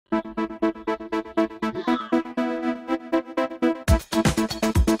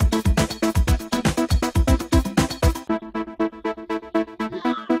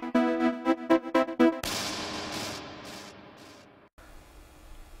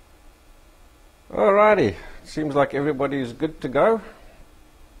Alrighty, seems like everybody's good to go.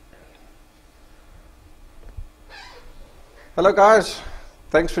 Hello guys,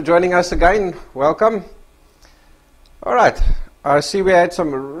 thanks for joining us again, welcome. Alright, I see we had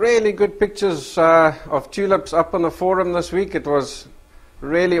some really good pictures of tulips up on the forum this week. It was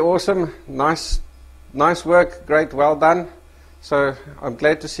really awesome, nice work, great, well done. So I'm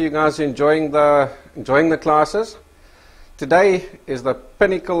glad to see you guys enjoying the classes. Today is the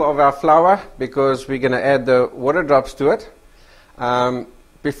pinnacle of our flower because we're going to add the water drops to it.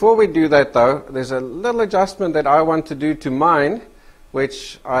 Before we do that though, there's a little adjustment that I want to do to mine,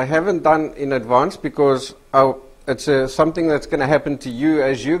 which I haven't done in advance because it's something that's going to happen to you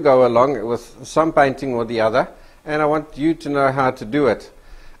as you go along with some painting or the other, and I want you to know how to do it.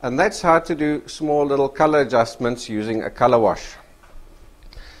 And that's how to do small little color adjustments using a color wash.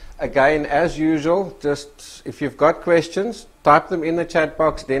 Again, as usual, just if you've got questions, type them in the chat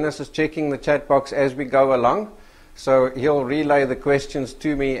box. Dennis is checking the chat box as we go along. So he'll relay the questions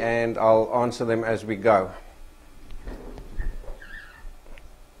to me and I'll answer them as we go.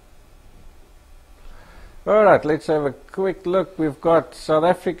 Alright, let's have a quick look. We've got South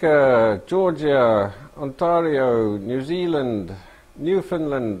Africa, Georgia, Ontario, New Zealand,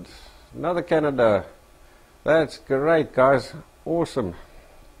 Newfoundland, another Canada. That's great, guys. Awesome.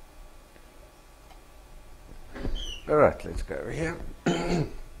 Alright, let's go over here.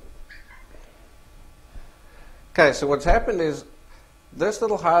 Okay, so what's happened is this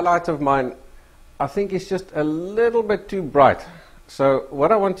little highlight of mine, I think is just a little bit too bright. So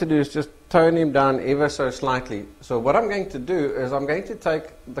what I want to do is just tone him down ever so slightly. So what I'm going to do is I'm going to take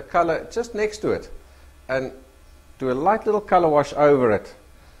the color just next to it and do a light little color wash over it.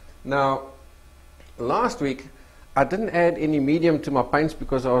 Now, last week I didn't add any medium to my paints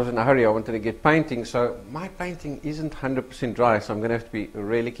because I was in a hurry. I wanted to get painting, so my painting isn't 100% dry, so I'm going to have to be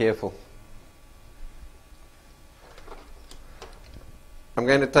really careful. I'm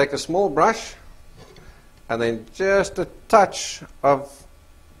going to take a small brush and then just a touch of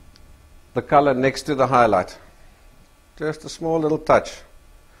the color next to the highlight. Just a small little touch.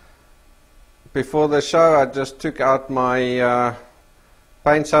 Before the show I just took out my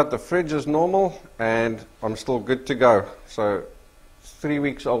paints out the fridge as normal and I'm still good to go. So 3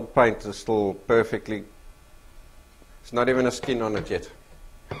 weeks old paint is still perfectly, it's not even a skin on it yet.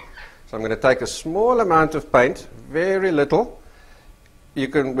 So I'm going to take a small amount of paint, very little. You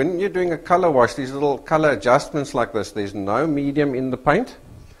can, when you're doing a color wash, these little color adjustments like this, there's no medium in the paint.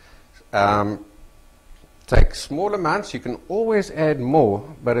 Take small amounts. You can always add more,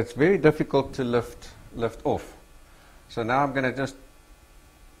 but it's very difficult to lift off. So now I'm going to just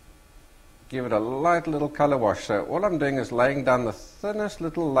give it a light little color wash. So all I'm doing is laying down the thinnest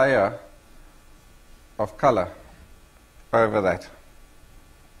little layer of color over that.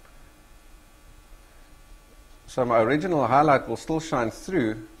 So my original highlight will still shine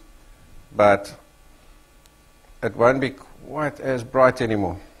through, but it won't be quite as bright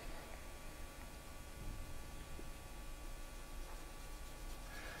anymore.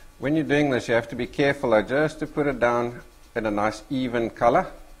 When you're doing this, you have to be careful just to put it down in a nice even color.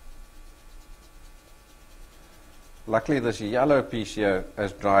 Luckily this yellow piece here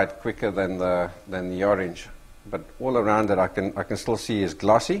has dried quicker than the orange, but all around it I can still see is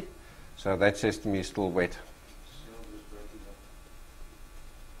glossy, so that says to me it's still wet.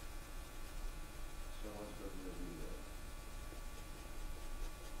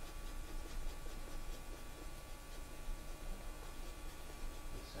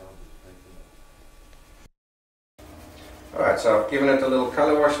 Alright, so I've given it a little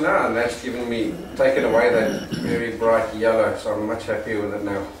color wash now, and that's taken away that very bright yellow, so I'm much happier with it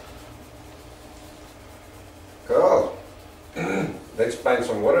now. Cool. Let's paint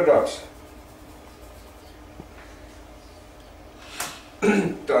some water drops.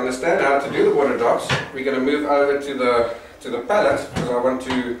 To understand how to do the water drops, we're going to move over to the palette, because I want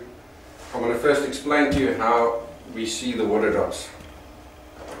to first explain to you how we see the water drops.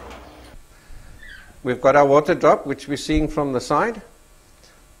 We've got our water drop, which we're seeing from the side.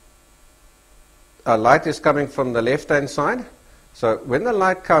 Our light is coming from the left-hand side. So when the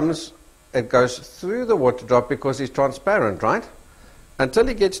light comes, it goes through the water drop because it's transparent, right? Until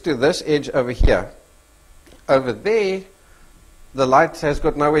it gets to this edge over here. Over there, the light has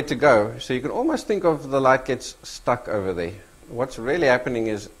got nowhere to go. So you can almost think of the light gets stuck over there. What's really happening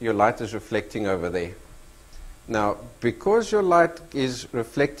is your light is reflecting over there. Now, because your light is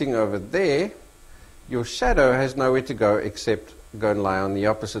reflecting over there, your shadow has nowhere to go except go and lie on the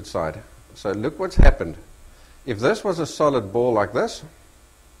opposite side. So look what's happened. If this was a solid ball like this,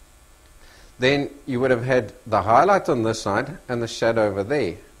 then you would have had the highlight on this side and the shadow over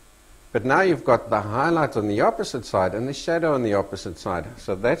there. But now you've got the highlight on the opposite side and the shadow on the opposite side.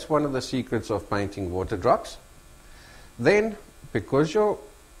 So that's one of the secrets of painting water drops. Then, because your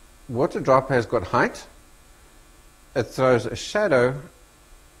water drop has got height, it throws a shadow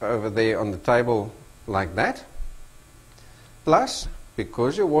over there on the table like that. Plus,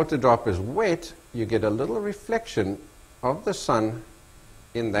 because your water drop is wet, you get a little reflection of the sun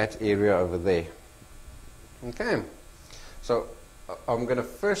in that area over there. Okay, so I'm going to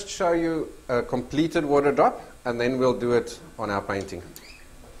first show you a completed water drop, and then we'll do it on our painting.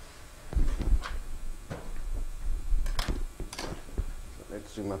 So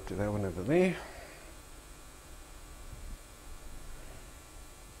let's zoom up to that one over there.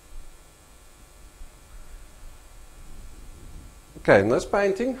 Okay, in this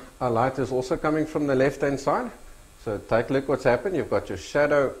painting, our light is also coming from the left-hand side. So take a look what's happened. You've got your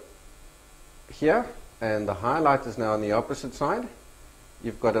shadow here, and the highlight is now on the opposite side.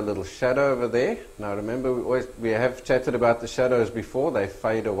 You've got a little shadow over there. Now remember, we have chatted about the shadows before. They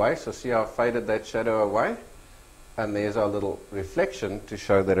fade away. So see how I faded that shadow away? And there's our little reflection to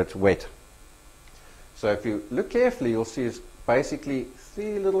show that it's wet. So if you look carefully, you'll see it's basically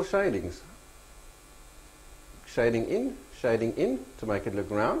three little shadings. Shading in to make it look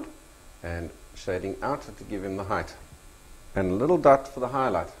round, and shading out to give him the height. And a little dot for the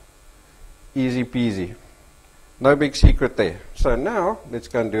highlight. Easy peasy. No big secret there. So now, let's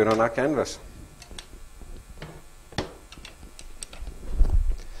go and do it on our canvas.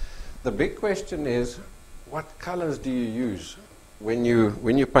 The big question is, what colors do you use when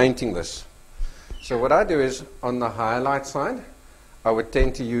you're painting this? So what I do is, on the highlight side, I would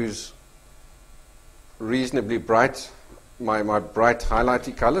tend to use reasonably bright, my bright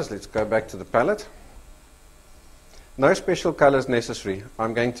highlighty colors. Let's go back to the palette. No special colors necessary.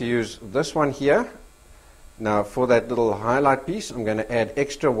 I'm going to use this one here. Now for that little highlight piece, I'm going to add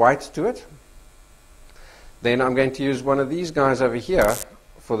extra white to it. Then I'm going to use one of these guys over here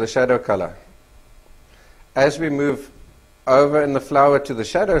for the shadow color. As we move over in the flower to the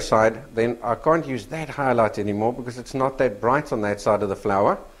shadow side, then I can't use that highlight anymore because it's not that bright on that side of the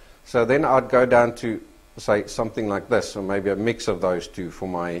flower. So then I'd go down to, say, something like this, or maybe a mix of those two for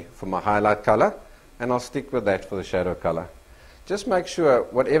my highlight color, and I'll stick with that for the shadow color. Just make sure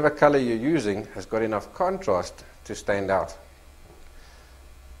whatever color you're using has got enough contrast to stand out.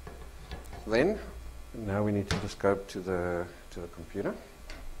 Then, now we need to just go to the computer.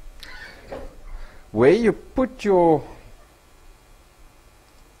 Where you put your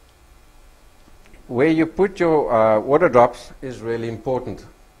water drops is really important.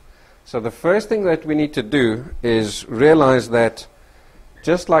 So the first thing that we need to do is realize that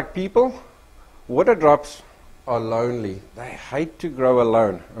just like people, water drops are lonely. They hate to grow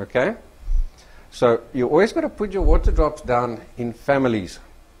alone, okay? So you always got to put your water drops down in families.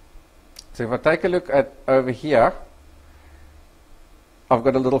 So if I take a look at over here, I've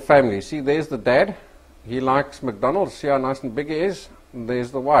got a little family. See, there's the dad. He likes McDonald's. See how nice and big he is? And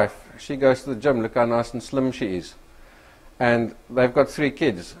there's the wife. She goes to the gym. Look how nice and slim she is. And they've got 3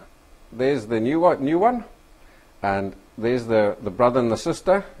 kids. There's the new one. And there's the brother and the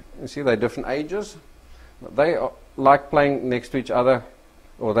sister. You see, they're different ages. They like playing next to each other,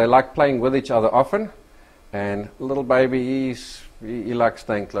 or they like playing with each other often. And little baby, he likes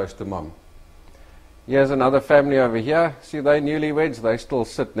staying close to mom. Here's another family over here. See, they're newlyweds. They still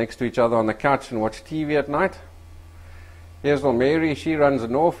sit next to each other on the couch and watch TV at night. Here's little Mary. She runs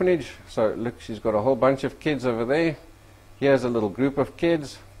an orphanage. So look, she's got a whole bunch of kids over there. Here's a little group of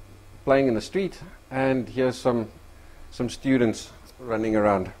kids playing in the street. And here's some students running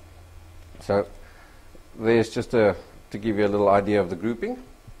around. So there's just to give you a little idea of the grouping.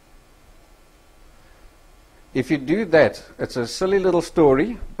 If you do that, it's a silly little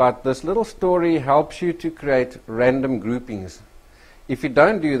story, but this little story helps you to create random groupings. If you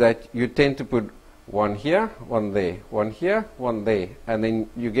don't do that, you tend to put one here, one there, one here, one there, and then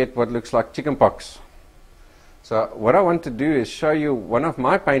you get what looks like chicken pox. So what I want to do is show you one of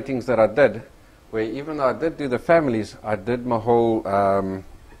my paintings that I did, where even though I did do the families, I did my whole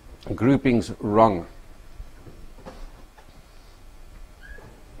groupings wrong.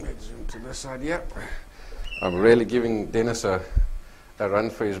 Let's zoom to this side here. I'm really giving Dennis a run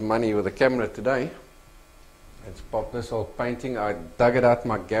for his money with the camera today. Let's pop this old painting. I dug it out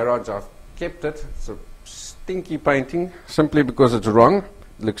my garage. I've kept it. It's a stinky painting simply because it's wrong.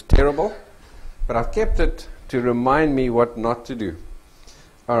 It looks terrible. But I've kept it to remind me what not to do.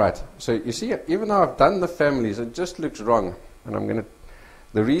 Alright, so you see, even though I've done the families, it just looks wrong. And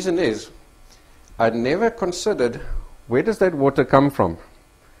the reason is, I'd never considered, where does that water come from?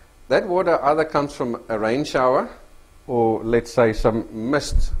 That water either comes from a rain shower, or let's say some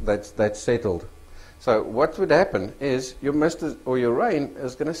mist that's settled. So what would happen is your mist or your rain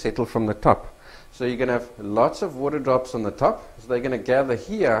is going to settle from the top. So you're going to have lots of water drops on the top. So they're going to gather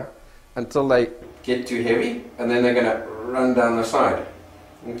here until they get too heavy, and then they're going to run down the side.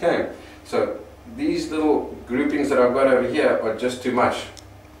 Okay, so these little groupings that I've got over here are just too much.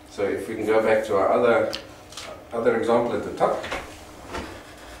 So if we can go back to our other example at the top.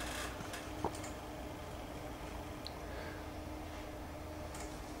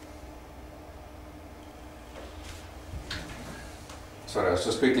 Sorry, I was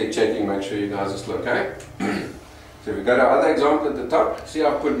just quickly checking, make sure you guys are still okay. So if we go to our other example at the top, see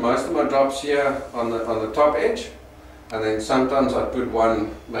I've put most of my drops here on the top edge, and then sometimes I put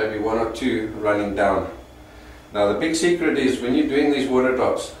maybe one or two running down. Now the big secret is when you're doing these water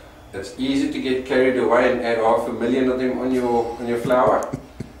drops, it's easy to get carried away and add 500,000 of them on your flower.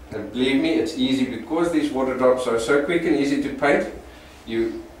 And believe me, it's easy because these water drops are so quick and easy to paint,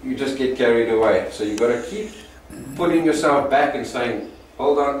 you just get carried away. So you've got to keep pulling yourself back and saying,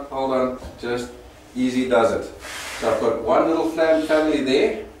 hold on, just easy does it. So I've got one little family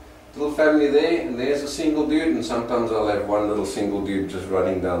there, and there's a single dude, and sometimes I'll have one little single dude just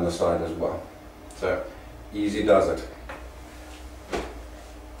running down the side as well. So easy does it.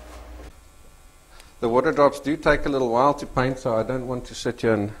 The water drops do take a little while to paint, so I don't want to sit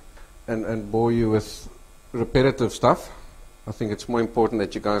here and bore you with repetitive stuff. I think it's more important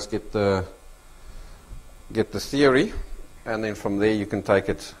that you guys get the theory, and then from there you can take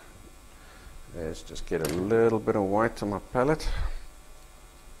it. Let's just get a little bit of white on my palette.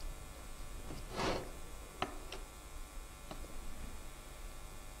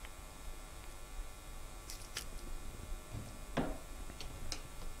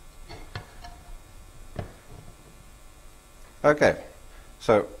 Okay,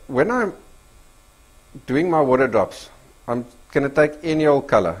 so when I'm doing my water drops, I'm going to take any old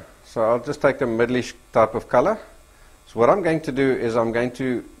color. So I'll just take a middleish type of color. So what I'm going to do is I'm going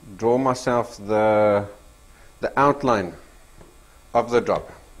to draw myself the outline of the drop.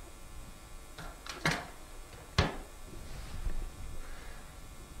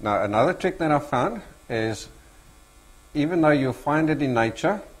 Now another trick that I found is, even though you'll find it in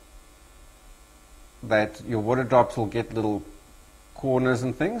nature that your water drops will get little corners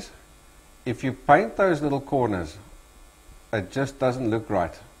and things, if you paint those little corners, it just doesn't look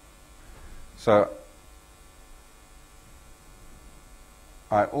right. So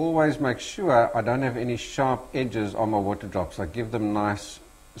I always make sure I don't have any sharp edges on my water drops. I give them nice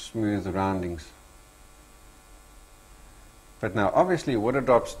smooth roundings. But now obviously water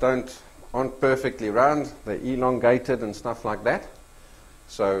drops aren't perfectly round, they're elongated and stuff like that.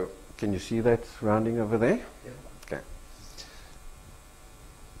 So can you see that rounding over there? Yeah. Okay.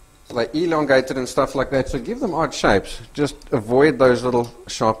 So they're elongated and stuff like that, so give them odd shapes. Just avoid those little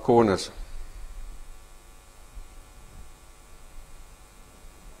sharp corners.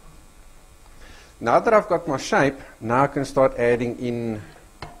 Now that I've got my shape, now I can start adding in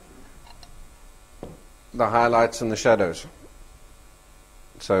the highlights and the shadows.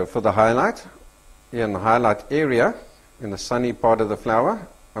 So for the highlight, here in the highlight area, in the sunny part of the flower,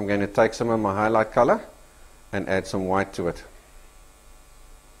 I'm going to take some of my highlight color and add some white to it.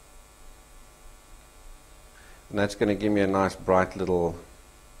 And that's going to give me a nice bright little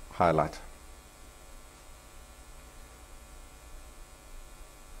highlight.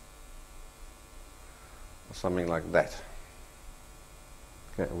 Something like that.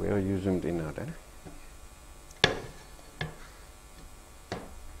 Okay, where are you zoomed in now, Danny?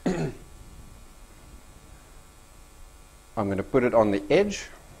 I'm going to put it on the edge,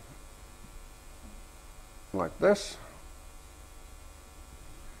 like this.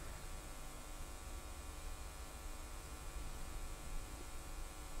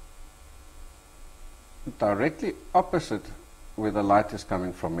 Directly opposite where the light is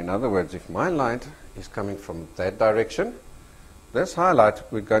coming from. In other words, if my light is coming from that direction, this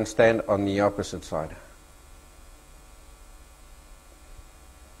highlight would go and stand on the opposite side.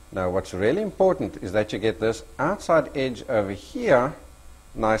 Now what's really important is that you get this outside edge over here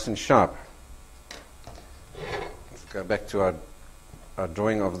nice and sharp. Let's go back to our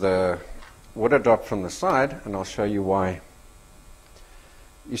drawing of the water drop from the side, and I'll show you why.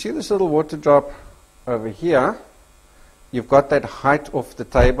 You see this little water drop over here? You've got that height off the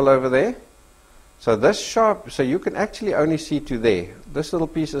table over there. So this sharp, so you can actually only see to there. This little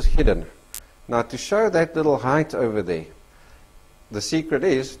piece is hidden. Now to show that little height over there, the secret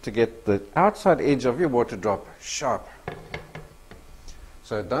is to get the outside edge of your water drop sharp.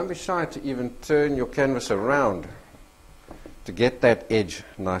 So don't be shy to even turn your canvas around to get that edge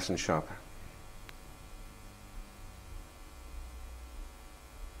nice and sharp.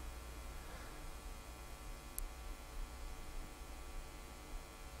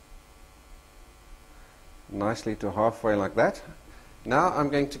 nicely to halfway like that. Now I'm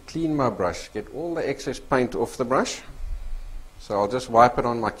going to clean my brush, get all the excess paint off the brush. So I'll just wipe it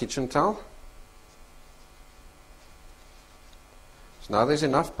on my kitchen towel. So now there's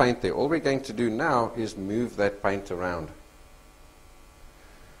enough paint there. All we're going to do now is move that paint around.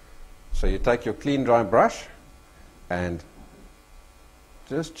 So you take your clean dry brush and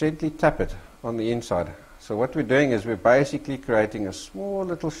just gently tap it on the inside. So what we're doing is we're basically creating a small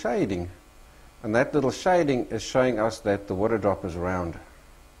little shading, and that little shading is showing us that the water drop is round.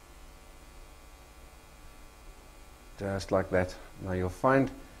 Just like that. Now you'll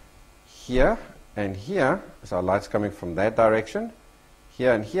find here and here, so our light's coming from that direction.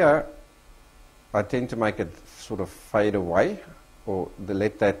 Here and here, I tend to make it sort of fade away, or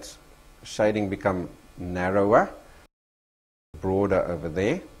let that shading become narrower, broader over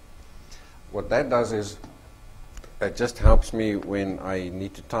there. What that does is it just helps me when I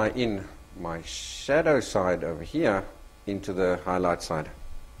need to tie in my shadow side over here into the highlight side.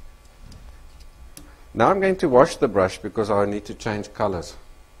 Now I'm going to wash the brush because I need to change colors.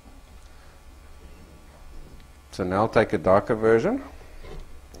 So now I'll take a darker version.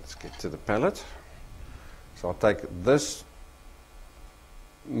 Let's get to the palette. So I'll take this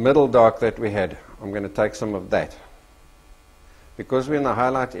middle dark that we had. I'm going to take some of that. Because we're in the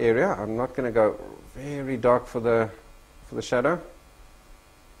highlight area, I'm not going to go very dark for the shadow.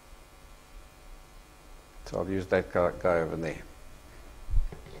 So I'll use that guy over there.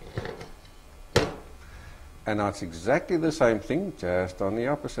 And now it's exactly the same thing, just on the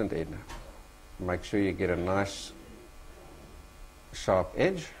opposite end. Make sure you get a nice sharp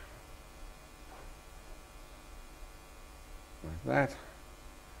edge. Like that.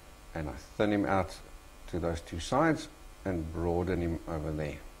 And I thin him out to those two sides and broaden him over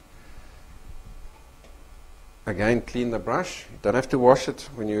there. Again, clean the brush. You don't have to wash it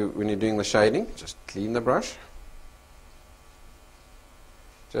when you're doing the shading. Just clean the brush.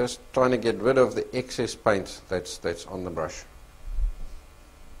 Just trying to get rid of the excess paint that's on the brush.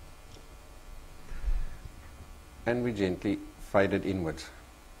 And we gently fade it inwards.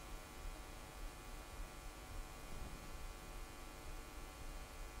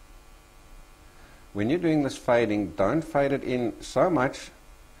 When you're doing this fading, don't fade it in so much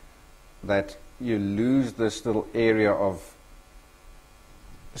that you lose this little area of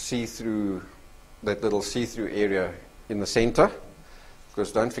see-through, that little see-through area in the center.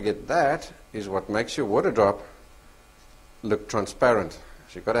 Because don't forget, that is what makes your water drop look transparent.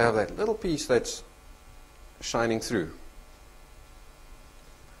 So you've got to have that little piece that's shining through.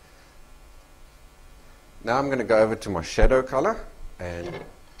 Now I'm going to go over to my shadow color and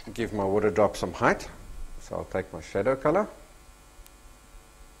give my water drop some height. So I'll take my shadow color.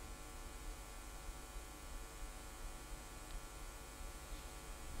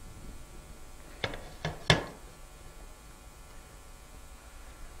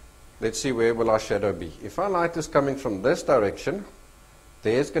 Let's see, where will our shadow be? If our light is coming from this direction,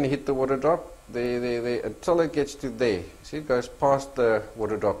 there's going to hit the water drop, there, until it gets to there. See, it goes past the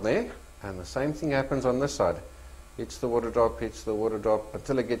water drop there, and the same thing happens on this side. Hits the water drop,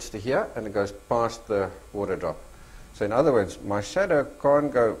 until it gets to here, and it goes past the water drop. So in other words, my shadow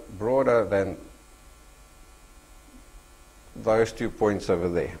can't go broader than those 2 points over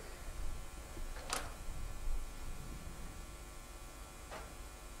there.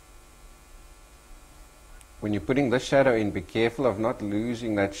 When you're putting this shadow in, be careful of not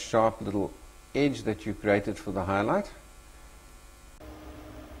losing that sharp little edge that you created for the highlight.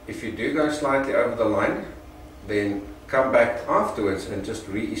 If you do go slightly over the line, then come back afterwards and just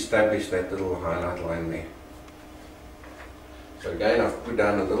re-establish that little highlight line there. So again, I've put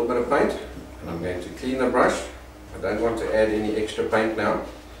down a little bit of paint, and I'm going to clean the brush. I don't want to add any extra paint now.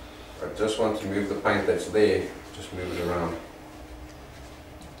 I just want to move the paint that's there, just move it around.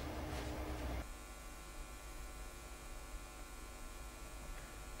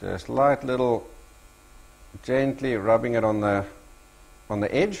 Just light little, gently rubbing it on the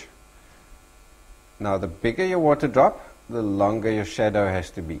edge. Now the bigger your water drop, the longer your shadow has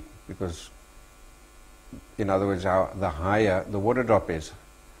to be, because in other words, the higher the water drop is.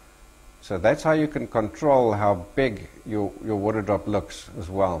 So that's how you can control how big your water drop looks as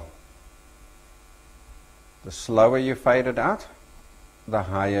well. The slower you fade it out, the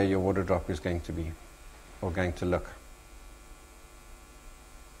higher your water drop is going to be, or going to look.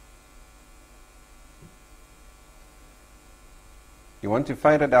 You want to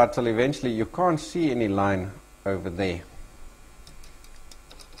fade it out till eventually you can't see any line over there.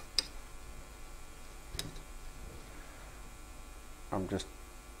 I'm just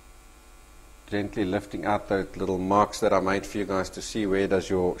gently lifting out those little marks that I made for you guys to see where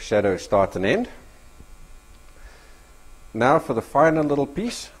does your shadow start and end. Now for the final little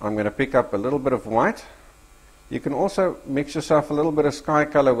piece, I'm going to pick up a little bit of white. You can also mix yourself a little bit of sky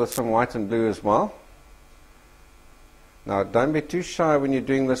color with some white and blue as well. Now don't be too shy when you're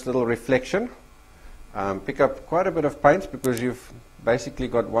doing this little reflection. Pick up quite a bit of paint because you've basically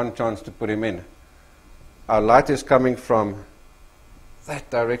got one chance to put him in. Our light is coming from that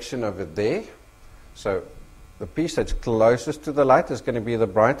direction over there. So the piece that's closest to the light is going to be the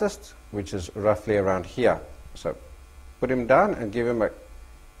brightest, which is roughly around here. So put him down and give him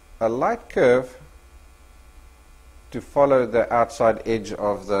a light curve to follow the outside edge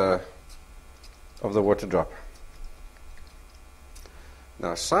of the water drop.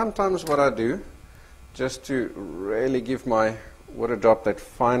 Now sometimes what I do, just to really give my water drop that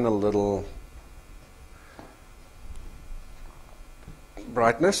final little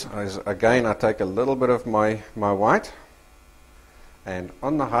brightness, is again I take a little bit of my white, and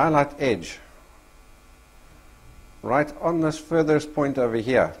on the highlight edge, right on this furthest point over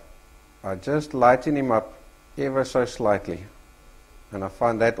here, I just lighten him up ever so slightly, and I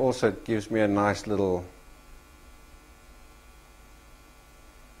find that also gives me a nice little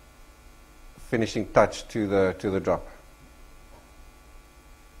finishing touch to the drop.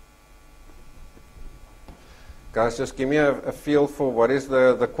 Guys, just give me a feel for what is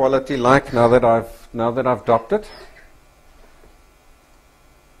the quality like now that I've dropped it.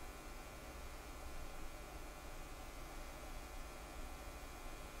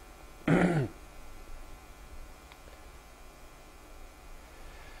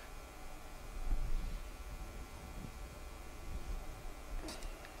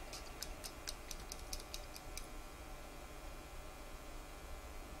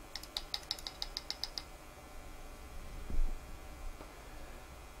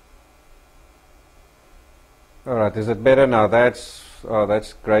 All right, is it better now? That's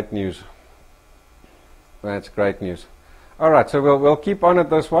great news. That's great news. All right, so we'll keep on at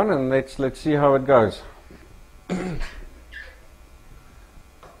this one, and let's see how it goes.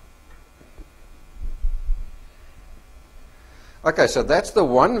 Okay, so that's the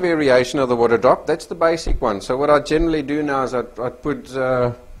one variation of the water drop. That's the basic one. So what I generally do now is I put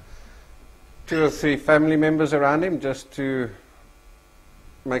 2 or 3 family members around him just to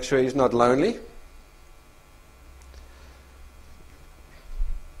make sure he's not lonely.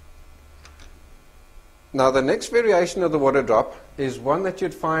 Now the next variation of the water drop is one that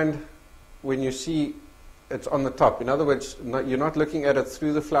you'd find when you see it's on the top. In other words, you're not looking at it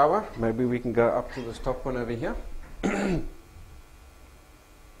through the flower. Maybe we can go up to this top one over here.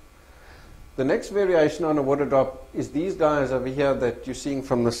 The next variation on a water drop is these guys over here that you're seeing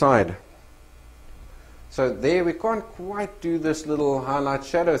from the side. So there we can't quite do this little highlight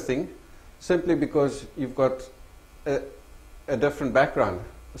shadow thing simply because you've got a different background.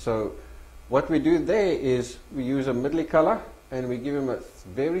 So what we do there is we use a middle color and we give him a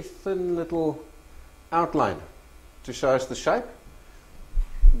very thin little outline to show us the shape.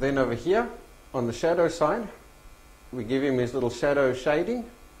 Then over here on the shadow side, we give him his little shadow shading,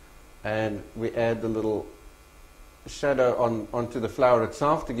 and we add the little shadow onto the flower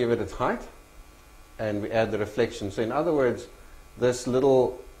itself to give it its height, and we add the reflection. So in other words, this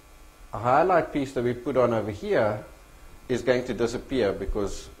little highlight piece that we put on over here is going to disappear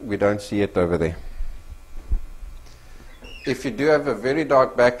because we don't see it over there. If you do have a very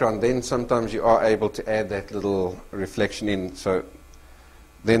dark background, then sometimes you are able to add that little reflection in. So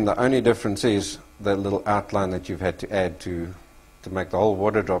then the only difference is the little outline that you've had to add to make the whole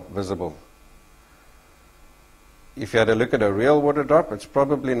water drop visible. If you had a look at a real water drop, it's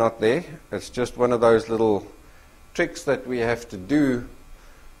probably not there. It's just one of those little tricks that we have to do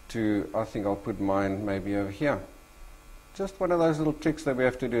to, I think I'll put mine maybe over here. Just one of those little tricks that we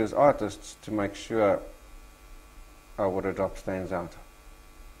have to do as artists to make sure our water drop stands out.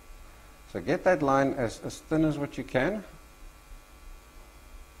 So get that line as thin as what you can.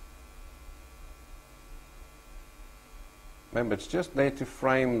 Remember, it's just there to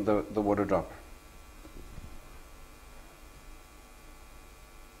frame the water drop.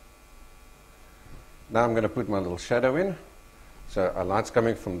 Now I'm going to put my little shadow in. So our light's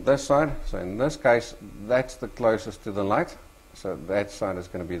coming from this side. So in this case, that's the closest to the light. So that side is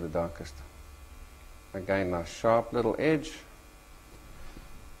going to be the darkest. Again, a sharp little edge.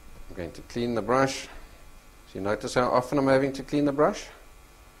 I'm going to clean the brush. So you notice how often I'm having to clean the brush?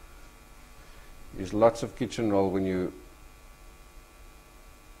 Use lots of kitchen roll when you're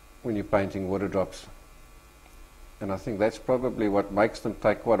painting water drops. And I think that's probably what makes them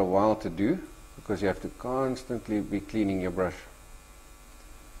take quite a while to do, because you have to constantly be cleaning your brush.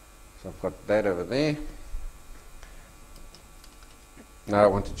 So I've got that over there. Now I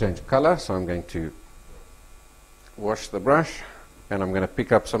want to change color, so I'm going to wash the brush, and I'm going to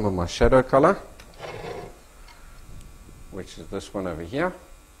pick up some of my shadow color, which is this one over here.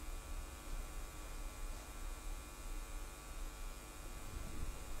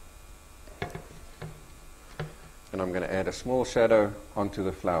 And I'm going to add a small shadow onto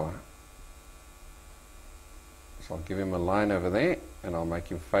the flower. So I'll give him a line over there, and I'll make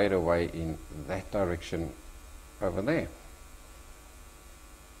him fade away in that direction over there.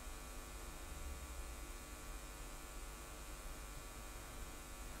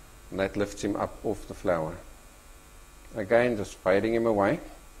 And that lifts him up off the flower. Again, just fading him away.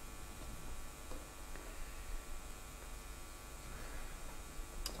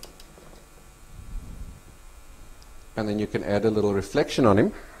 And then you can add a little reflection on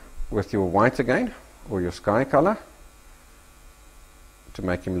him with your white again, or your sky color, to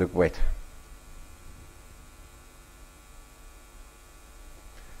make him look wet.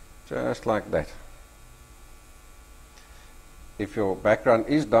 Just like that. If your background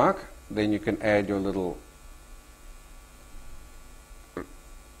is dark, then you can add your little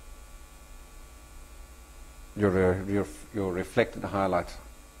your reflected highlight.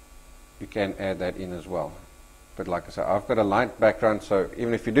 You can add that in as well. But like I said, I've got a light background, so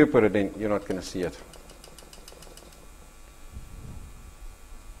even if you do put it in, you're not going to see it.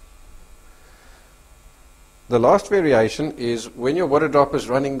 The last variation is when your water drop is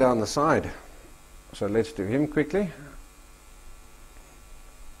running down the side. So let's do him quickly.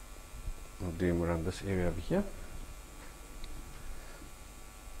 I'll do him around this area over here.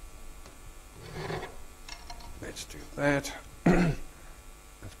 Let's do that.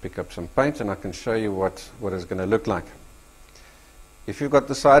 Let's pick up some paint, and I can show you what it's going to look like. If you've got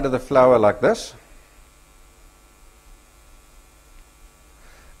the side of the flower like this,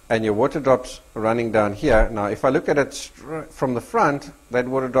 and your water drop's running down here, now if I look at it from the front, that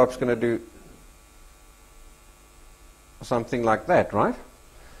water drop's going to do something like that, right?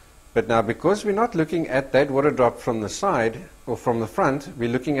 But now, because we're not looking at that water drop from the side or from the front, we're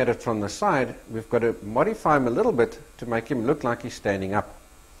looking at it from the side, we've got to modify him a little bit to make him look like he's standing up.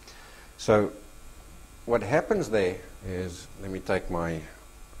 So what happens there is, let me take my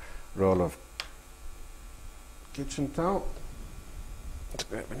roll of kitchen towel. Let's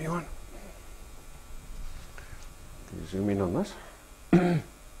grab a new one. Can you zoom in on this?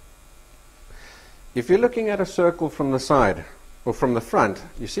 If you're looking at a circle from the side, or from the front,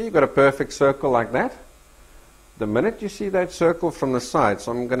 you see you've got a perfect circle like that. The minute you see that circle from the side,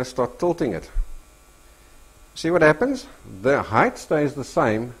 so I'm going to start tilting it. See what happens? The height stays the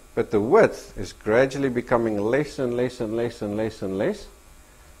same, but the width is gradually becoming less and less and less and less and less,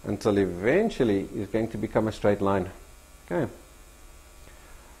 until eventually it's going to become a straight line. Okay.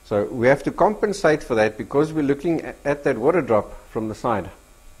 So we have to compensate for that because we're looking at that water drop from the side.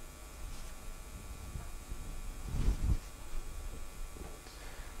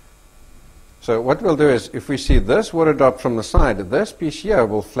 So what we'll do is, if we see this water drop from the side, this piece here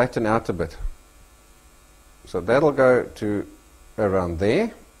will flatten out a bit. So that'll go to around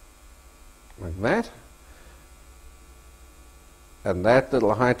there, like that. And that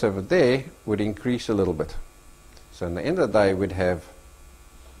little height over there would increase a little bit. So in the end of the day, we'd have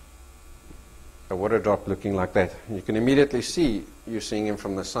a water drop looking like that. You can immediately see you're seeing him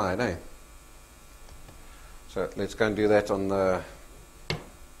from the side, eh? So let's go and do that on the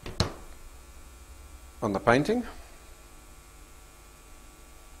painting.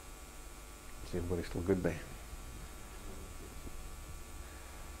 See, everybody's still good there.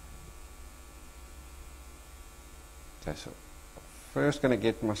 Okay, so first going to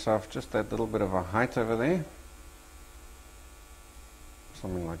get myself just that little bit of a height over there.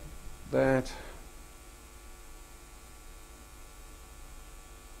 Something like that.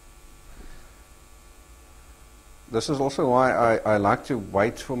 This is also why I like to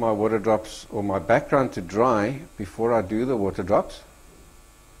wait for my water drops or my background to dry before I do the water drops.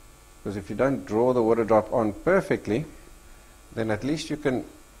 Because if you don't draw the water drop on perfectly, then at least you can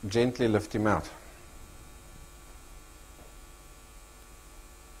gently lift him out.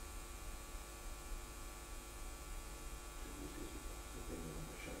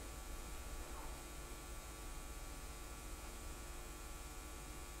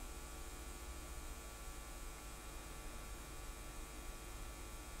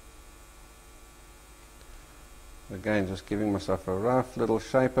 Again, just giving myself a rough little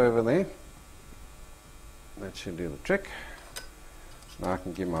shape over there. That should do the trick. So now I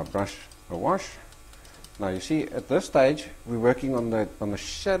can give my brush a wash. Now you see, at this stage, we're working on the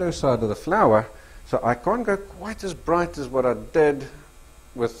shadow side of the flower, so I can't go quite as bright as what I did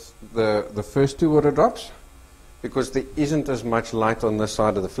with the first two water drops, because there isn't as much light on this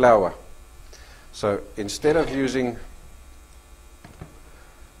side of the flower. So instead of using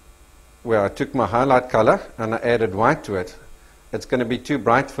where I took my highlight color and I added white to it, it's going to be too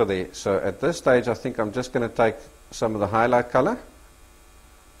bright for there. So at this stage I think I'm just going to take some of the highlight color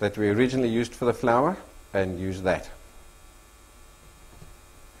that we originally used for the flower and use that.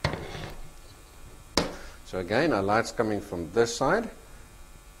 So again, our light's coming from this side.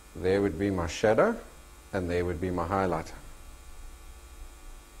 There would be my shadow and there would be my highlight.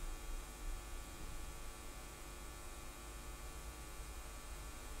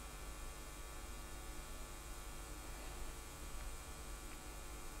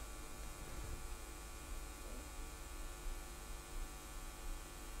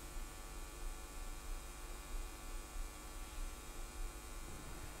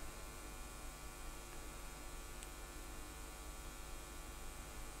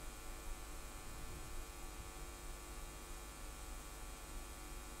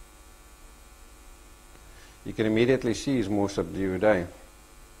 You can immediately see he's more subdued, eh?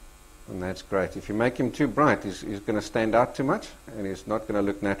 And that's great. If you make him too bright, he's going to stand out too much and he's not going to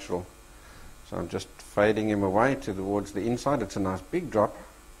look natural. So I'm just fading him away towards the inside. It's a nice big drop.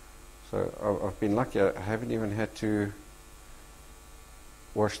 So I've been lucky. I haven't even had to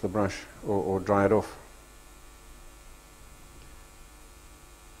wash the brush or dry it off.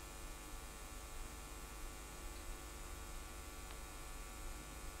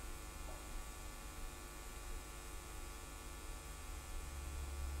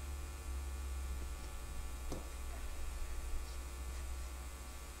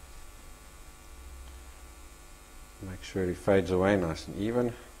 Make sure he fades away nice and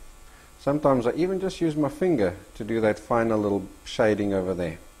even. Sometimes I even just use my finger to do that final little shading over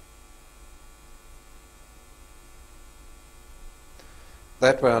there.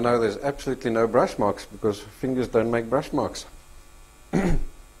 That way I know there's absolutely no brush marks because fingers don't make brush marks. I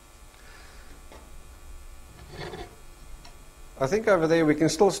think over there we can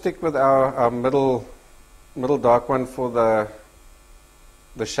still stick with our middle dark one for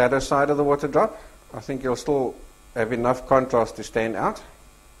the shadow side of the water drop. I think you'll still have enough contrast to stand out.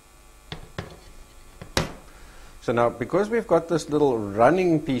 So now, because we've got this little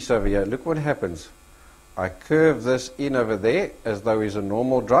running piece over here, look what happens. I curve this in over there as though it's a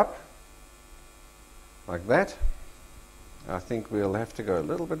normal drop, like that. I think we'll have to go a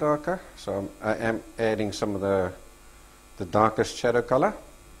little bit darker, so I am adding some of the darkest shadow color.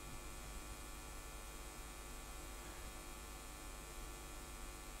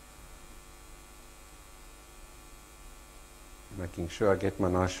 Making sure I get my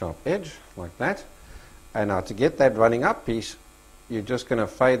nice sharp edge, like that. And now to get that running up piece, you're just going to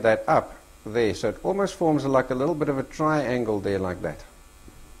fade that up there. So it almost forms like a little bit of a triangle there, like that.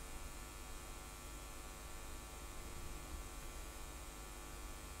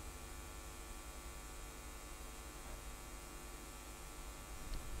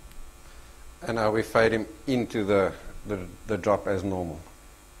 And now we fade him into the drop as normal.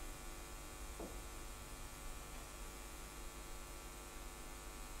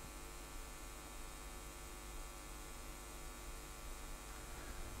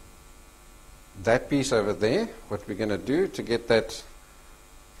 That piece over there, what we're going to do to get that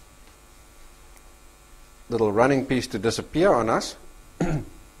little running piece to disappear on us,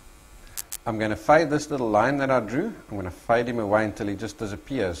 I'm going to fade this little line that I drew. I'm going to fade him away until he just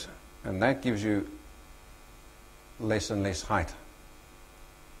disappears. And that gives you less and less height.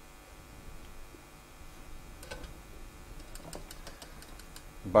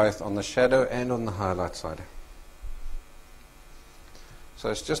 Both on the shadow and on the highlight side. So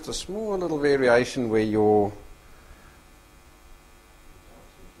it's just a small little variation where your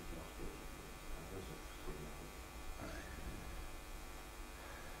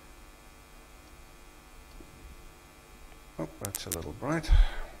that's a little bright.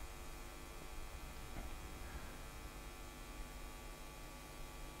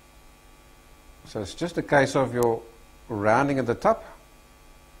 So it's just a case of your rounding at the top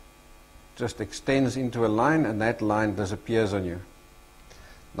just extends into a line and that line disappears on you.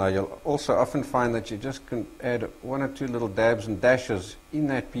 Now you'll also often find that you just can add one or two little dabs and dashes in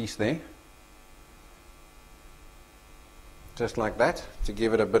that piece there, just like that, to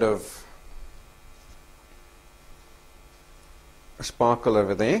give it a bit of a sparkle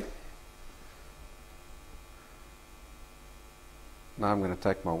over there. Now I'm going to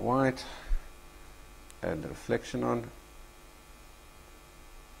take my white, add the reflection on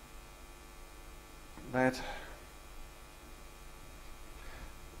that.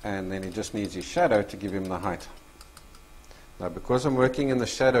 And then he just needs his shadow to give him the height. Now because I'm working in the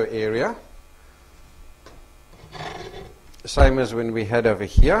shadow area, same as when we had over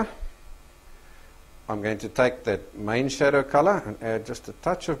here, I'm going to take that main shadow color and add just a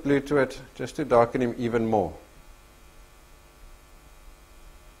touch of blue to it, just to darken him even more.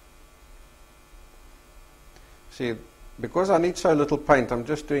 See, because I need so little paint, I'm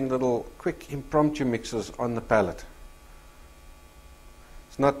just doing little quick impromptu mixes on the palette.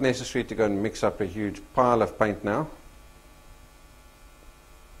 It's not necessary to go and mix up a huge pile of paint now.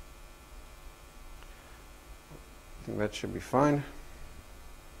 I think that should be fine.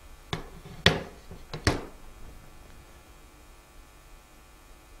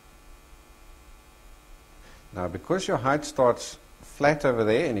 Now, because your height starts flat over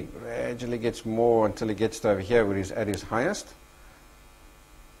there and he gradually gets more until he gets to over here where he's at his highest,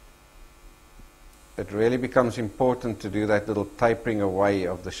 it really becomes important to do that little tapering away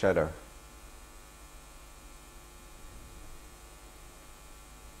of the shadow.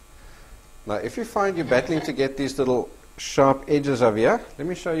 Now, if you find you're battling to get these little sharp edges over here, let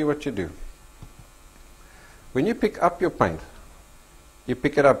me show you what you do. When you pick up your paint, you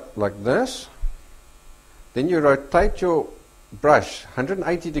pick it up like this. Then you rotate your brush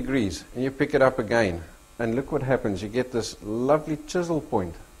 180 degrees and you pick it up again. And look what happens. You get this lovely chisel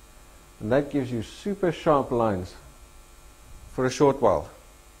point. And that gives you super sharp lines for a short while.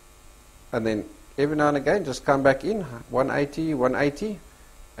 And then every now and again just come back in, 180, 180,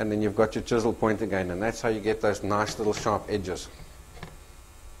 and then you've got your chisel point again. And that's how you get those nice little sharp edges.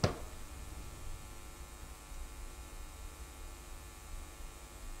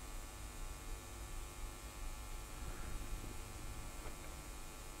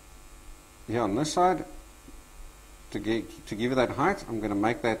 Here on this side, to give you that height, I'm going to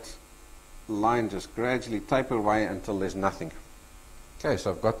make that line just gradually taper away until there's nothing. Okay,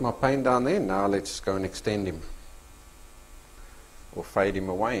 so I've got my paint down there. Now let's go and extend him or fade him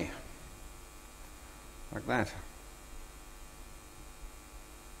away like that.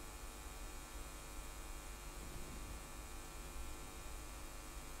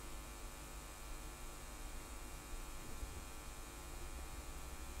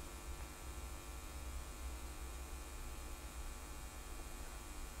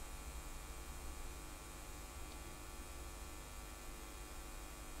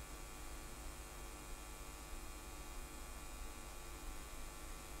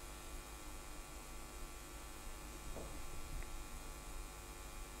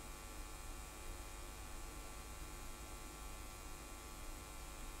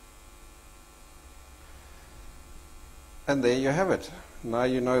 And there you have it. Now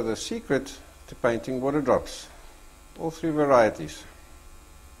you know the secret to painting water drops, all three varieties.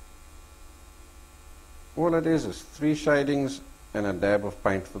 All it is 3 shadings and a dab of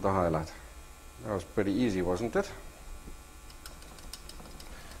paint for the highlight. That was pretty easy, wasn't it?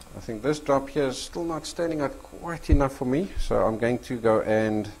 I think this drop here is still not standing out quite enough for me, so I'm going to go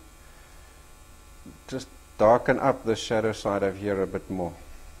and just darken up the shadow side over here a bit more.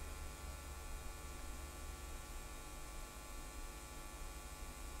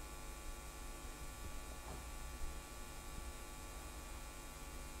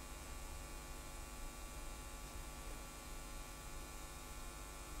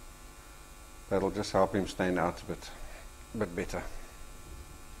 That'll just help him stand out a bit better.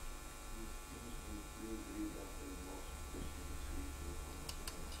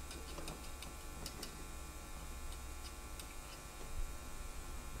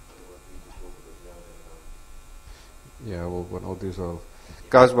 Yeah, well, what I'll do is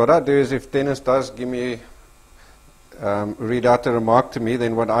guys, what I do is if Dennis does give me, read out a remark to me,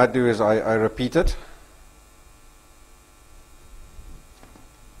 then what I do is I repeat it.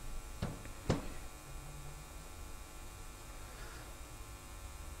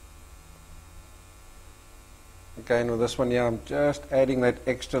 Again, with this one here, I'm just adding that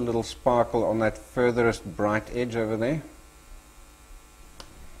extra little sparkle on that furthest bright edge over there.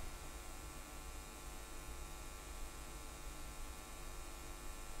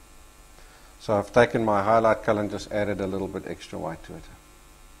 So I've taken my highlight color and just added a little bit extra white to it.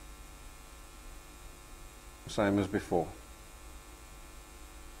 Same as before.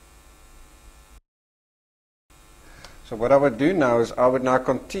 So what I would do now is I would now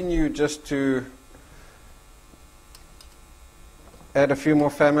continue just to add a few more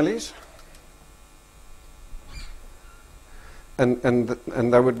families, and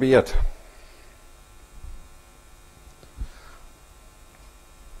that would be it.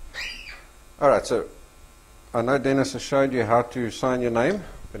 Alright, so I know Dennis has showed you how to sign your name,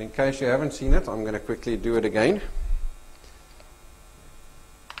 but in case you haven't seen it, I'm going to quickly do it again.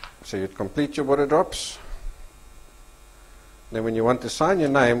 So you'd complete your water drops. Then when you want to sign your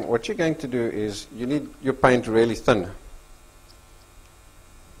name, what you're going to do is you need your paint really thin.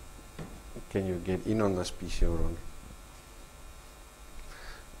 Can you get in on this piece here, Ron?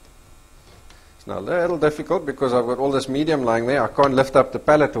 It's now a little difficult because I've got all this medium lying there. I can't lift up the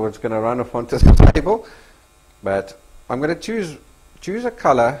palette or it's going to run off onto the table. But I'm going to choose a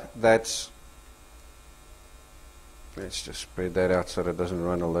color that's, let's just spread that out so that it doesn't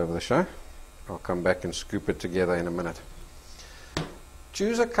run all over the show. I'll come back and scoop it together in a minute.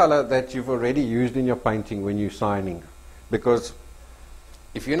 Choose a color that you've already used in your painting when you're signing, because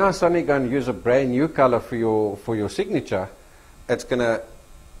if you're now suddenly going to use a brand new color for your signature, it's going to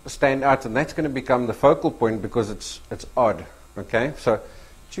stand out, and that's going to become the focal point because it's odd. Okay, so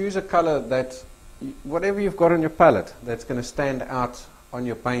choose a color that whatever you've got on your palette that's going to stand out on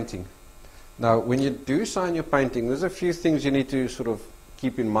your painting. Now, when you do sign your painting, there's a few things you need to sort of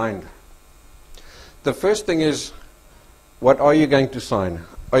keep in mind. The first thing is, what are you going to sign?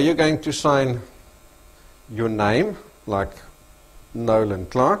 Are you going to sign your name, like Nolan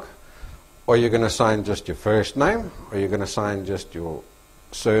Clark? Or are you going to sign just your first name? Or are you going to sign just your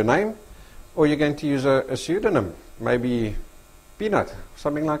surname? Or are you going to use a pseudonym, maybe Peanut,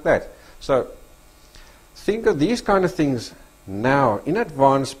 something like that? So think of these kind of things now, in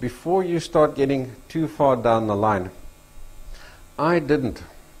advance, before you start getting too far down the line. I didn't.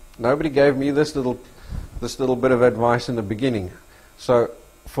 Nobody gave me this little bit of advice in the beginning. So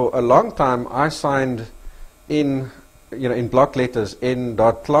for a long time, I signed in block letters,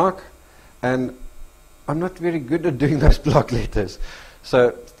 N.Clark, and I'm not very good at doing those block letters.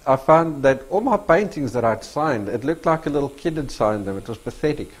 So I found that all my paintings that I'd signed, it looked like a little kid had signed them. It was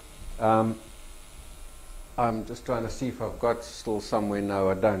pathetic. I'm just trying to see if I've got still somewhere. No,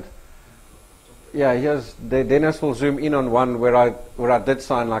 I don't. Yeah, Dennis will zoom in on one where I did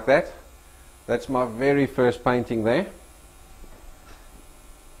sign like that. That's my very first painting there.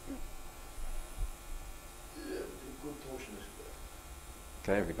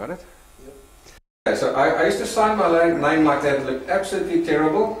 Okay, have you got it? Yep. Okay, so I used to sign my name like that. It looked absolutely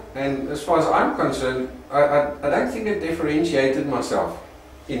terrible. And as far as I'm concerned, I don't think it differentiated myself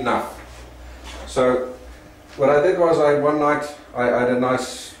enough. So what I did was, one night I had a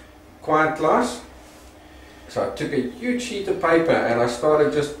nice quiet class. So I took a huge sheet of paper and I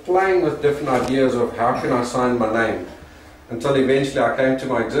started just playing with different ideas of how can I sign my name, until eventually I came to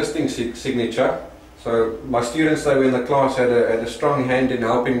my existing signature. So my students, they were in the class, had a strong hand in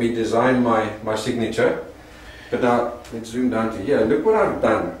helping me design my signature. But now let's zoom down to here. Look what I've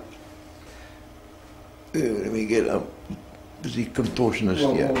done. Let me get up. Busy contortionist,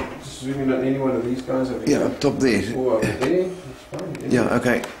 well, yeah. Well, zoom in on any one of these guys over here. Yeah, up top there. Or over there. That's fine. Yeah,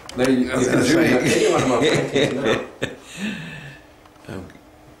 okay. Now you can zoom in on any one of my paintings now.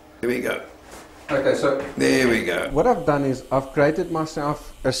 There we go. Okay, so there we go. What I've done is I've created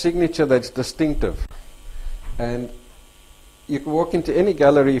myself a signature that's distinctive. And you can walk into any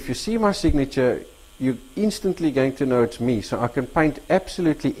gallery, if you see my signature, you're instantly going to know it's me. So I can paint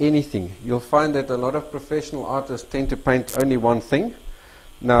absolutely anything. You'll find that a lot of professional artists tend to paint only one thing.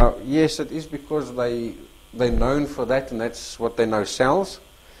 Now, yes, it is because they're known for that and that's what they know sells.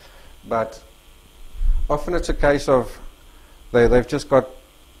 But often it's a case of they've just got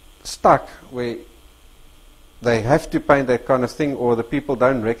stuck where they have to paint that kind of thing, or the people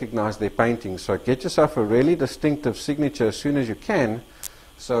don't recognize their paintings. So get yourself a really distinctive signature as soon as you can,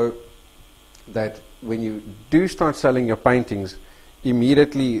 so that when you do start selling your paintings,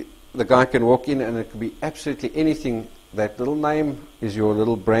 immediately the guy can walk in and it could be absolutely anything. That little name is your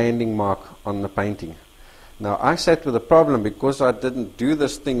little branding mark on the painting. Now, I sat with a problem because I didn't do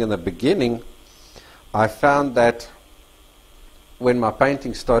this thing in the beginning. I found that when my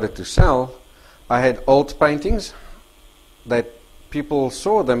paintings started to sell, I had old paintings that people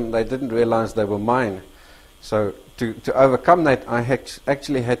saw them, they didn't realize they were mine. So to overcome that, I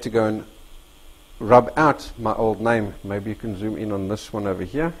actually had to go and rub out my old name. Maybe you can zoom in on this one over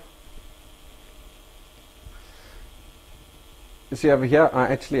here. You see over here, I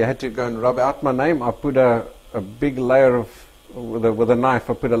actually had to go and rub out my name. I put a big layer of, with a knife,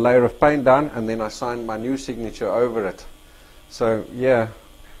 I put a layer of paint down, and then I signed my new signature over it. So yeah,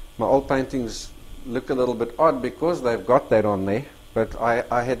 my old paintings look a little bit odd because they've got that on there, but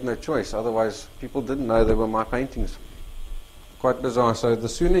I had no choice. Otherwise, people didn't know they were my paintings. Quite bizarre. So the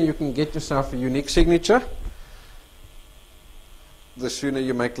sooner you can get yourself a unique signature, the sooner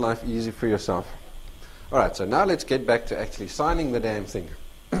you make life easy for yourself. Alright, so now let's get back to actually signing the damn thing.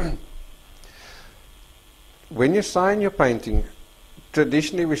 When you sign your painting,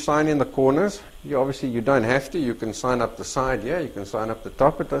 traditionally we sign in the corners. Obviously you don't have to. You can sign up the side here, you can sign up the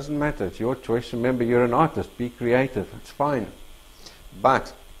top. It doesn't matter. It's your choice. Remember, you're an artist. Be creative. It's fine.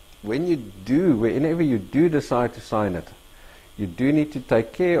 But when you do, whenever you do decide to sign it, you do need to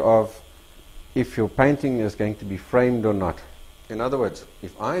take care of if your painting is going to be framed or not. In other words,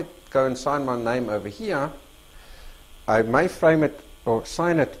 if I go and sign my name over here, I may frame it or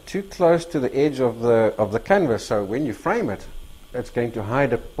sign it too close to the edge of the canvas, so when you frame it, it's going to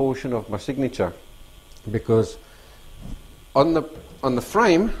hide a portion of my signature, because on the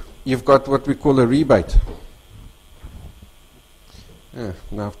frame you've got what we call a rebate. Yeah,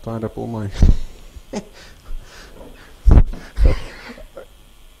 now I've tied up all my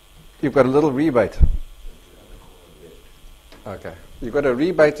you've got a little rebate. Okay, you've got a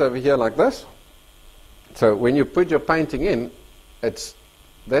rebate over here like this. So when you put your painting in, it's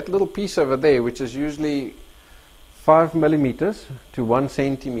that little piece over there, which is usually 5 millimeters to 1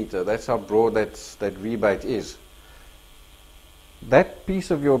 centimeter. That's how broad that rebate is. That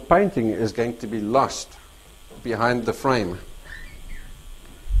piece of your painting is going to be lost behind the frame.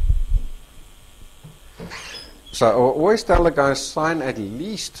 So I always tell the guys, sign at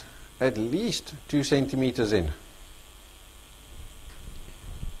least 2 centimeters in.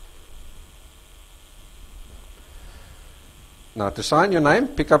 Now to sign your name,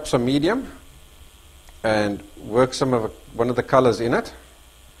 pick up some medium and work one of the colors in it,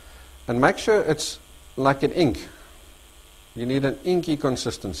 and make sure it's like an ink. You need an inky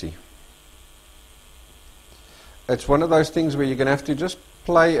consistency. It's one of those things where you're going to have to just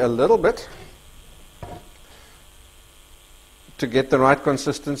play a little bit to get the right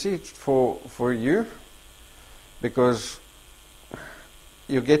consistency for you, because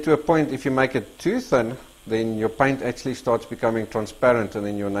you get to a point, if you make it too thin, then your paint actually starts becoming transparent, and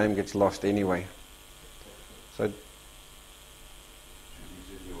then your name gets lost anyway. So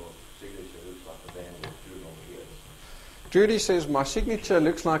Judy says, my signature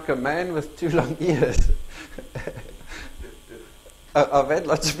looks like a man with 2 long ears. I've had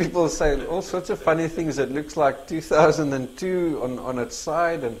lots of people say all sorts of funny things. It looks like 2002 on its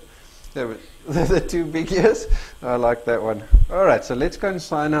side, and the 2 big ears. I like that one. All right, so let's go and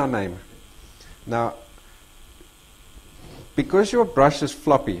sign our name. Now, because your brush is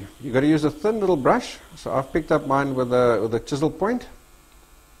floppy, you've got to use a thin little brush. So I've picked up mine with a chisel point.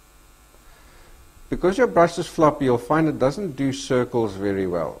 Because your brush is floppy, you'll find it doesn't do circles very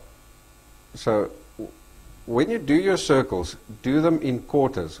well. So when you do your circles, do them in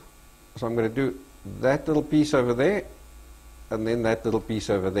quarters. So I'm going to do that little piece over there, and then that little piece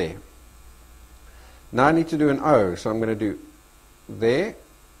over there. Now I need to do an O, so I'm going to do there,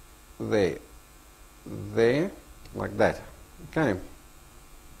 there, there, like that. Okay.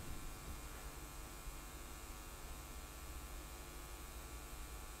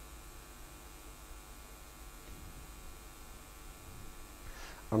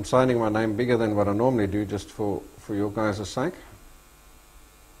 I'm signing my name bigger than what I normally do, just for your guys' sake.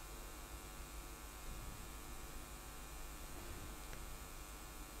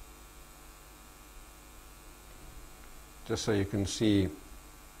 Just so you can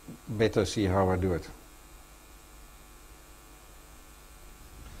better see how I do it.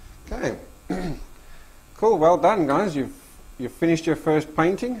 Okay. Cool, well done guys. You've finished your first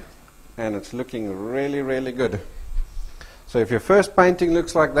painting, and it's looking really, really good. So if your first painting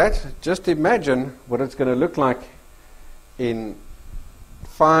looks like that, just imagine what it's going to look like in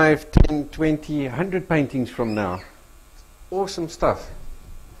 5, 10, 20, 100 paintings from now. Awesome stuff.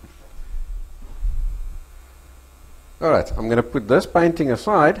 Alright, I'm going to put this painting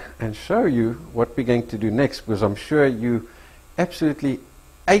aside and show you what we're going to do next, because I'm sure you're absolutely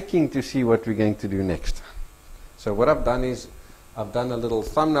aching to see what we're going to do next. So what I've done is, I've done a little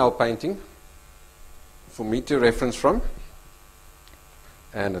thumbnail painting for me to reference from.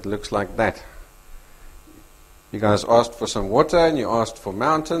 And it looks like that. You guys asked for some water, and you asked for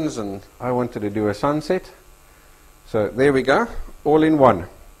mountains, and I wanted to do a sunset. So there we go, all in one.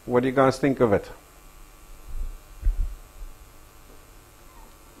 What do you guys think of it?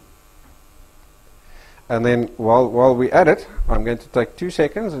 And then while we're at it, I'm going to take 2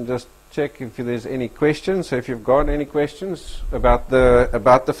 seconds and just check if there's any questions. So if you've got any questions about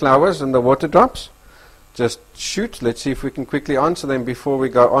the flowers and the water drops, just shoot. Let's see if we can quickly answer them before we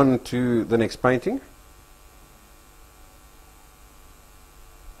go on to the next painting.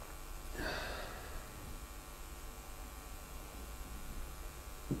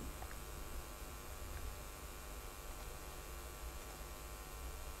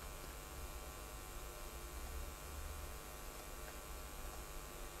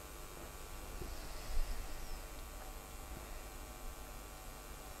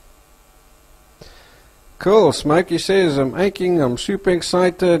 Cool. Smokey says, I'm aching, I'm super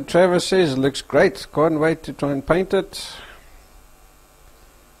excited. Travis says, it looks great, can't wait to try and paint it.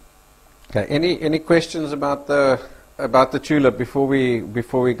 Okay, any questions about the about the tulip before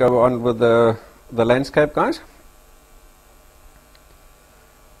we go on with the landscape, guys?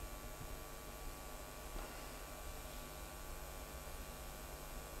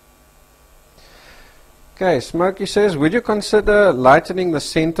 Okay, Smokey says, would you consider lightening the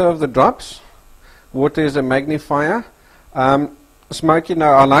center of the drops? Water is a magnifier. Smokey,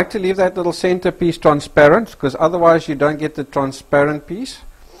 no, I like to leave that little center piece transparent, because otherwise you don't get the transparent piece.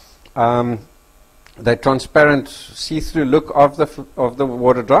 That transparent see-through look of the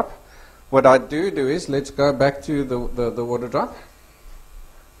water drop. What I do is, let's go back to the water drop.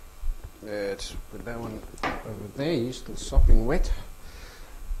 Let's put that one over there. He's still sopping wet.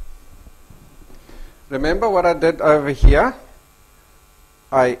 Remember what I did over here?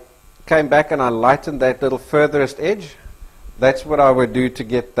 I came back and I lightened that little furthest edge. That's what I would do to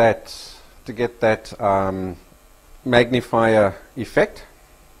get that magnifier effect.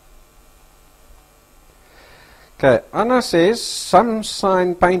 Okay, Anna says some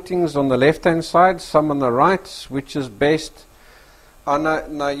sign paintings on the left-hand side, some on the right. Which is best? Anna,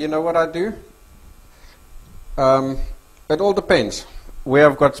 no, you know what I do? It all depends where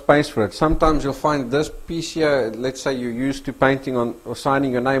I've got space for it. Sometimes you'll find this piece here, let's say you're used to painting on or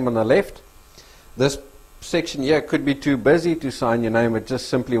signing your name on the left. This section here could be too busy to sign your name, it just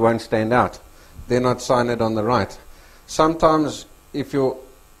simply won't stand out. Then I'd sign it on the right. Sometimes if your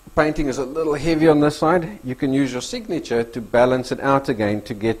painting is a little heavy on this side, you can use your signature to balance it out again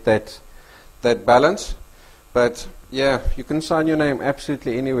to get that balance. But yeah, you can sign your name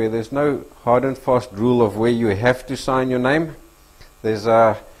absolutely anywhere. There's no hard and fast rule of where you have to sign your name. There's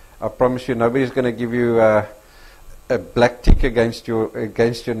I promise you, nobody's going to give you a black tick against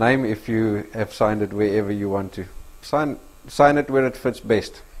your name if you have signed it wherever you want to. Sign it where it fits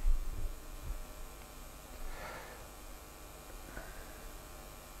best.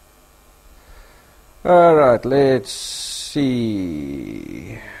 All right, let's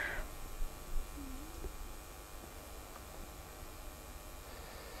see.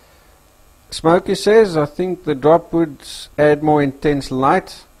 Smokey says, I think the drop would add more intense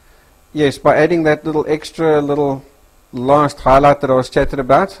light. Yes, by adding that little extra little last highlight that I was chatting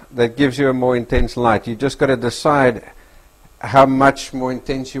about, that gives you a more intense light. You just got to decide how much more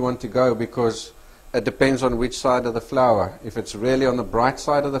intense you want to go, because it depends on which side of the flower. If it's really on the bright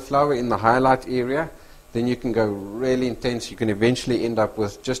side of the flower in the highlight area, then you can go really intense. You can eventually end up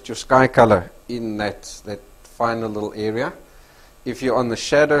with just your sky color in that final little area. If you're on the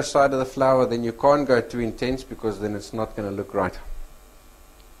shadow side of the flower, then you can't go too intense, because then it's not going to look right.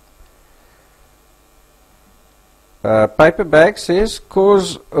 Paper Bag says,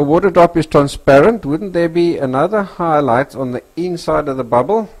 cause a water drop is transparent, wouldn't there be another highlight on the inside of the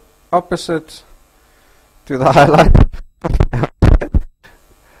bubble opposite to the highlight?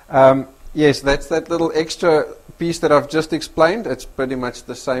 Yes, that's that little extra piece that I've just explained. It's pretty much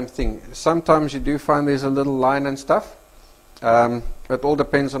the same thing. Sometimes you do find there's a little line and stuff. It all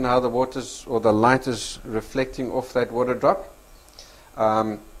depends on how the water's or the light is reflecting off that water drop.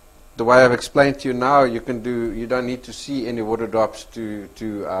 The way I've explained to you now, you don't need to see any water drops to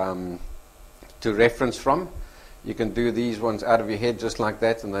reference from. You can do these ones out of your head just like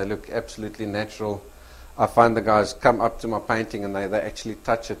that, and they look absolutely natural. I find the guys come up to my painting and they actually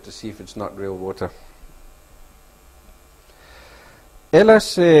touch it to see if it's not real water. Ella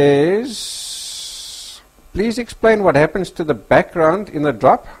says, please explain what happens to the background in the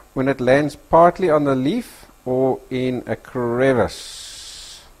drop when it lands partly on the leaf or in a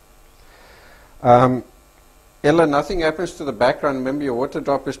crevice. Ella, nothing happens to the background. Remember, your water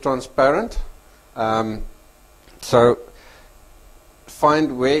drop is transparent. So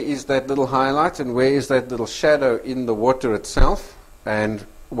find where is that little highlight and where is that little shadow in the water itself. And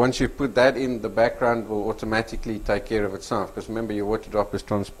once you put that in, the background will automatically take care of itself. Because remember, your water drop is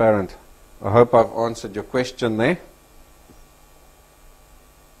transparent. I hope I've answered your question there.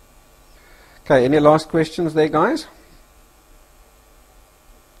 Okay, any last questions there, guys?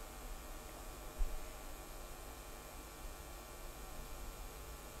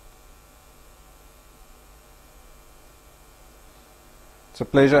 It's a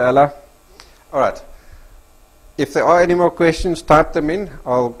pleasure, Ella. All right. If there are any more questions, type them in.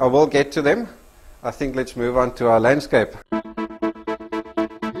 I will get to them. I think let's move on to our landscape.